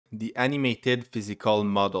the animated physical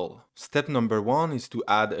model. Step number 1 is to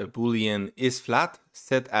add a boolean isFlat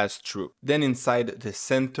set as true. Then inside the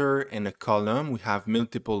center and a column, we have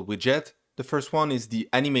multiple widgets. The first one is the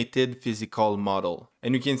animated physical model.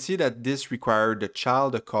 And you can see that this requires the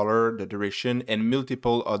child, the color, the duration, and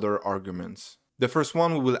multiple other arguments. The first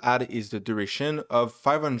one we will add is the duration of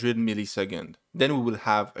 500 milliseconds. Then we will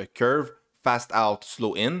have a curve, fast out,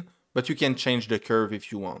 slow in, but you can change the curve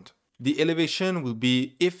if you want. The elevation will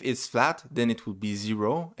be, if it's flat, then it will be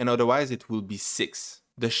 0, and otherwise it will be 6.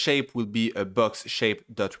 The shape will be a box shape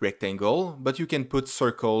dot rectangle, but you can put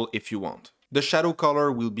circle if you want. The shadow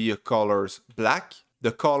color will be a colors black.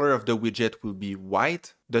 The color of the widget will be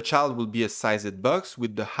white. The child will be a sized box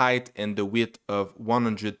with the height and the width of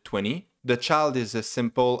 120. The child is a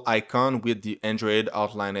simple icon with the Android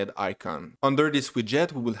outlined icon. Under this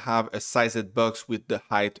widget, we will have a sized box with the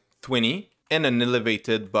height 20 and an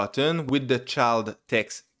elevated button with the child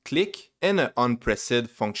text click and an onPressed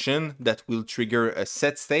function that will trigger a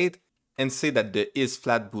set state and say that the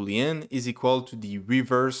isFlat boolean is equal to the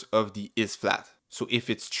reverse of the isFlat. So if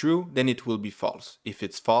it's true, then it will be false. If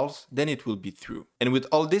it's false, then it will be true. And with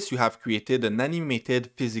all this, you have created an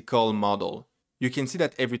animated physical model. You can see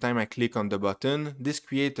that every time I click on the button, this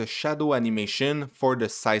creates a shadow animation for the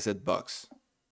sized box.